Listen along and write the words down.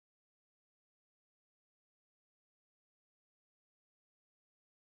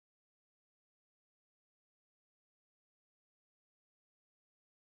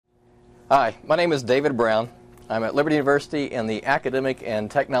Hi, my name is David Brown. I'm at Liberty University in the academic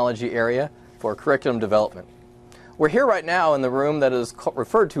and technology area for curriculum development. We're here right now in the room that is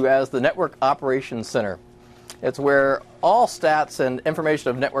referred to as the Network Operations Center. It's where all stats and information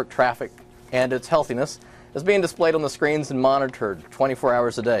of network traffic and its healthiness is being displayed on the screens and monitored 24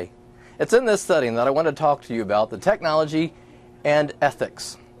 hours a day. It's in this setting that I want to talk to you about the technology and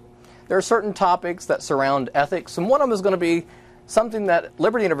ethics. There are certain topics that surround ethics, and one of them is going to be something that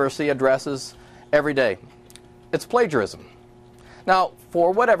Liberty University addresses every day. It's plagiarism. Now,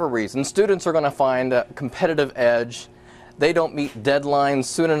 for whatever reason, students are going to find a competitive edge. They don't meet deadlines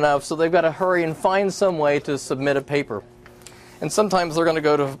soon enough, so they've got to hurry and find some way to submit a paper. And sometimes they're going to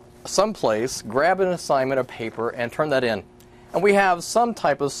go to some place, grab an assignment, a paper, and turn that in. And we have some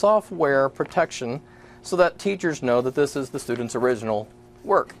type of software protection so that teachers know that this is the student's original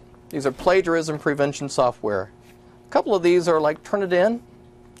work. These are plagiarism prevention software. A couple of these are like Turnitin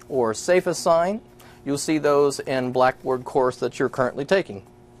or SafeAssign. You'll see those in Blackboard course that you're currently taking.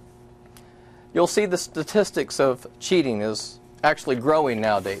 You'll see the statistics of cheating is actually growing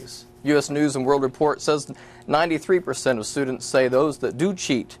nowadays. U.S. News and World Report says 93% of students say those that do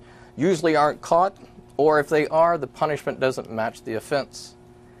cheat usually aren't caught, or if they are, the punishment doesn't match the offense.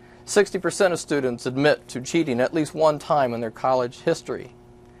 60% of students admit to cheating at least one time in their college history.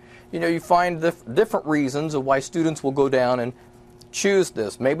 You know, you find different reasons of why students will go down and choose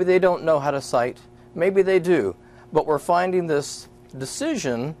this. Maybe they don't know how to cite, maybe they do, but we're finding this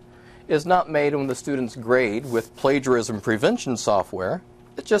decision is not made when the student's grade with plagiarism prevention software.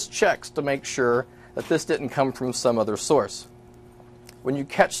 It just checks to make sure that this didn't come from some other source. When you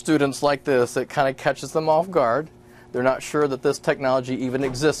catch students like this, it kind of catches them off guard. They're not sure that this technology even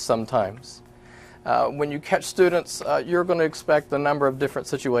exists sometimes. When you catch students, you're going to expect a number of different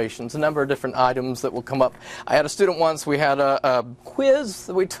situations, a number of different items that will come up. I had a student once, we had a quiz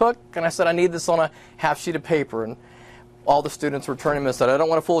that we took, and I said, I need this on a half sheet of paper. And all the students were turning and said, I don't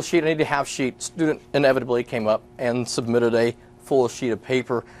want a full sheet, I need a half sheet. Student inevitably came up and submitted a full sheet of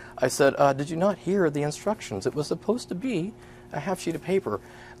paper. I said, did you not hear the instructions? It was supposed to be a half sheet of paper.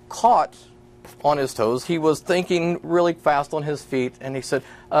 Caught on his toes, he was thinking really fast on his feet, and he said,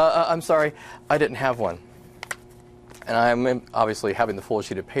 I'm sorry, I didn't have one. And I'm obviously having the full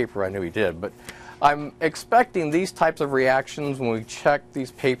sheet of paper, I knew he did, but I'm expecting these types of reactions when we check these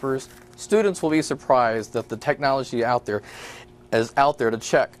papers. Students will be surprised that the technology out there is out there to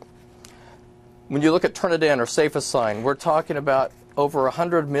check. When you look at Turnitin or SafeAssign, we're talking about over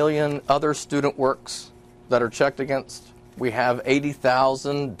 100 million other student works that are checked against. We have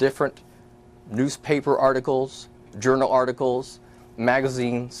 80,000 different newspaper articles, journal articles,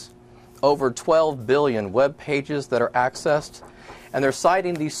 magazines, over 12 billion web pages that are accessed, and they're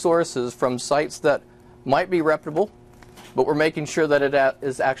citing these sources from sites that might be reputable, but we're making sure that it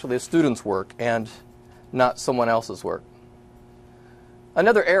is actually a student's work and not someone else's work.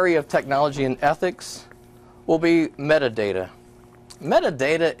 Another area of technology and ethics will be metadata.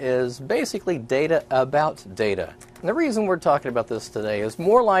 Metadata is basically data about data. And the reason we're talking about this today is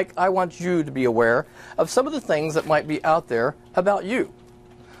more like I want you to be aware of some of the things that might be out there about you.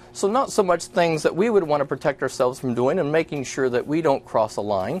 So not so much things that we would want to protect ourselves from doing and making sure that we don't cross a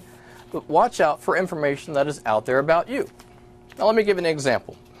line, but watch out for information that is out there about you. Now let me give you an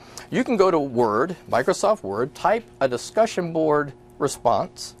example. You can go to Word, Microsoft Word, type a discussion board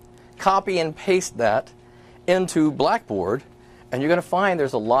response, copy and paste that into Blackboard, and you're going to find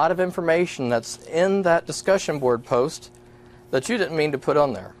there's a lot of information that's in that discussion board post that you didn't mean to put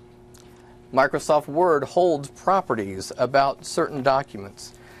on there. Microsoft Word holds properties about certain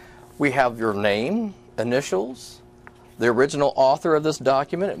documents. We have your name, initials, the original author of this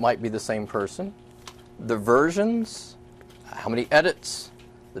document, it might be the same person, the versions, how many edits,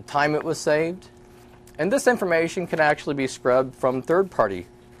 the time it was saved, and this information can actually be scrubbed from third-party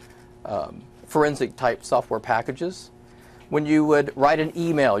forensic type software packages. When you would write an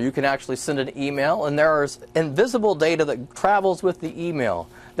email, you can actually send an email, and there is invisible data that travels with the email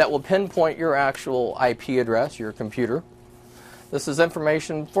that will pinpoint your actual IP address, your computer. This is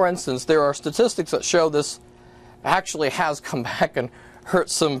information, for instance, there are statistics that show this actually has come back and hurt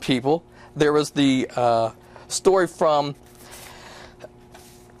some people. There was the story from,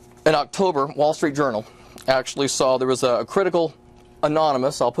 in October, Wall Street Journal actually saw there was a critical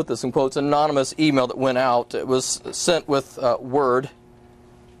anonymous, I'll put this in quotes, anonymous email that went out. It was sent with Word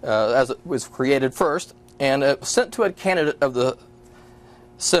as it was created first, and it was sent to a candidate of the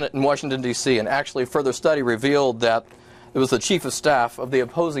Senate in Washington, D.C., and actually further study revealed that it was the chief of staff of the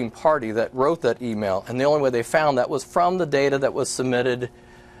opposing party that wrote that email, and the only way they found that was from the data that was submitted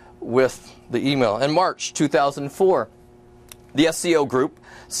with the email. In March 2004, The SCO Group,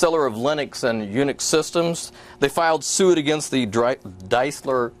 seller of Linux and Unix systems, they filed suit against the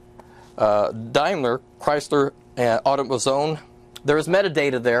Daimler Chrysler AutoZone. There is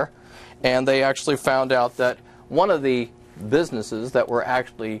metadata there, and they actually found out that one of the businesses that were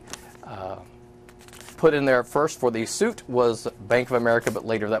actually put in there first for the suit was Bank of America, but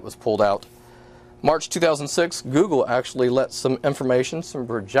later that was pulled out. March 2006, Google actually let some information, some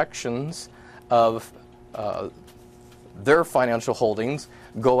projections of their financial holdings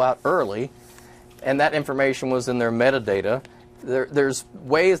go out early, and that information was in their metadata. There's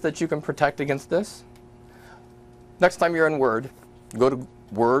ways that you can protect against this. Next time you're in Word, go to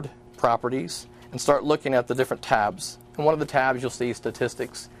Word, Properties, and start looking at the different tabs. In one of the tabs you'll see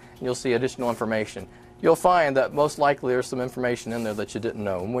Statistics, and you'll see additional information. You'll find that most likely there's some information in there that you didn't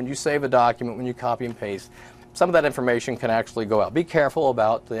know. And when you save a document, when you copy and paste, some of that information can actually go out. Be careful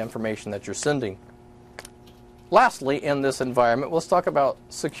about the information that you're sending. Lastly, in this environment, let's talk about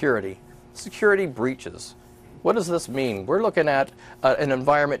security. Security breaches. What does this mean? We're looking at an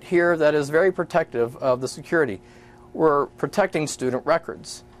environment here that is very protective of the security. We're protecting student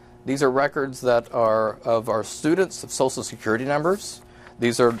records. These are records that are of our students, of social security numbers.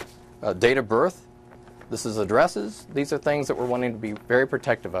 These are date of birth. This is addresses. These are things that we're wanting to be very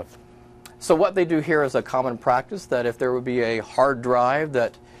protective of. So what they do here is a common practice that if there would be a hard drive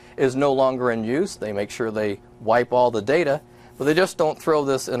that is no longer in use, they make sure they wipe all the data, but they just don't throw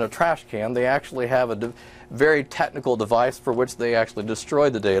this in a trash can. They actually have a very technical device for which they actually destroy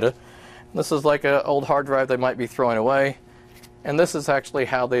the data. This is like an old hard drive they might be throwing away, and this is actually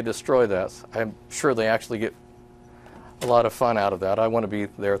how they destroy that. I'm sure they actually get a lot of fun out of that. I want to be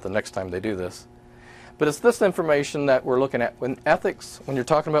there the next time they do this. But it's this information that we're looking at. When ethics, when you're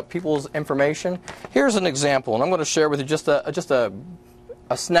talking about people's information, here's an example, and I'm going to share with you just a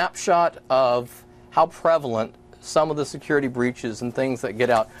snapshot of how prevalent some of the security breaches and things that get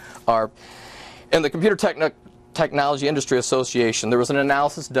out are. In the Computer Technology Industry Association, there was an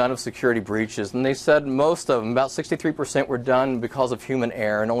analysis done of security breaches, and they said most of them, about 63%, were done because of human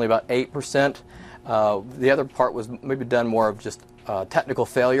error, and only about 8%. The other part was maybe done more of just technical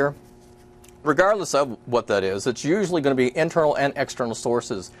failure. Regardless of what that is, it's usually going to be internal and external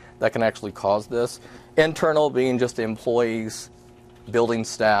sources that can actually cause this. Internal being just the employees, building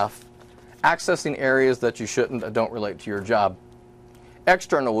staff, accessing areas that you shouldn't that don't relate to your job.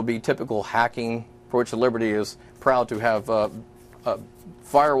 External would be typical hacking, for which Liberty is proud to have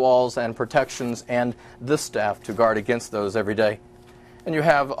firewalls and protections and this staff to guard against those every day. And you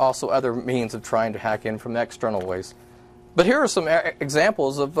have also other means of trying to hack in from external ways. But here are some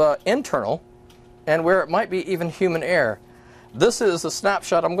examples of internal and where it might be even human error. This is a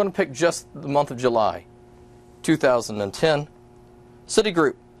snapshot. I'm going to pick just the month of July 2010.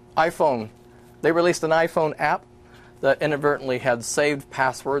 Citigroup, iPhone. They released an iPhone app that inadvertently had saved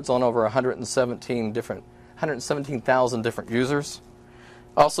passwords on over 117,000 different users.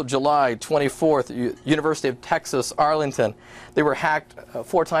 Also July 24th, University of Texas, Arlington. They were hacked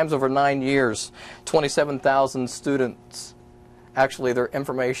 4 times over 9 years. 27,000 students. Actually, their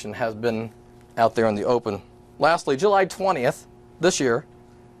information has been out there in the open. Lastly, July 20th, this year,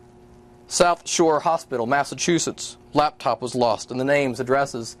 South Shore Hospital, Massachusetts. Laptop was lost, and the names,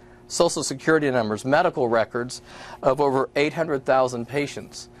 addresses, social security numbers, medical records of over 800,000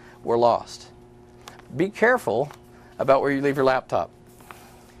 patients were lost. Be careful about where you leave your laptop.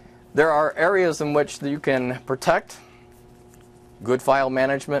 There are areas in which you can protect. Good file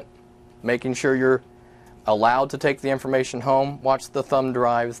management, making sure you're allowed to take the information home, watch the thumb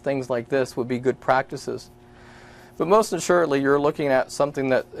drives, things like this would be good practices. But most assuredly, you're looking at something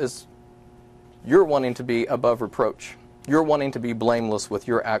that is, you're wanting to be above reproach. You're wanting to be blameless with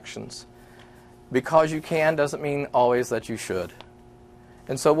your actions. Because you can doesn't mean always that you should.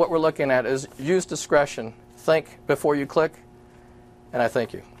 And so what we're looking at is use discretion. Think before you click, and I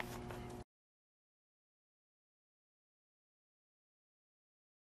thank you.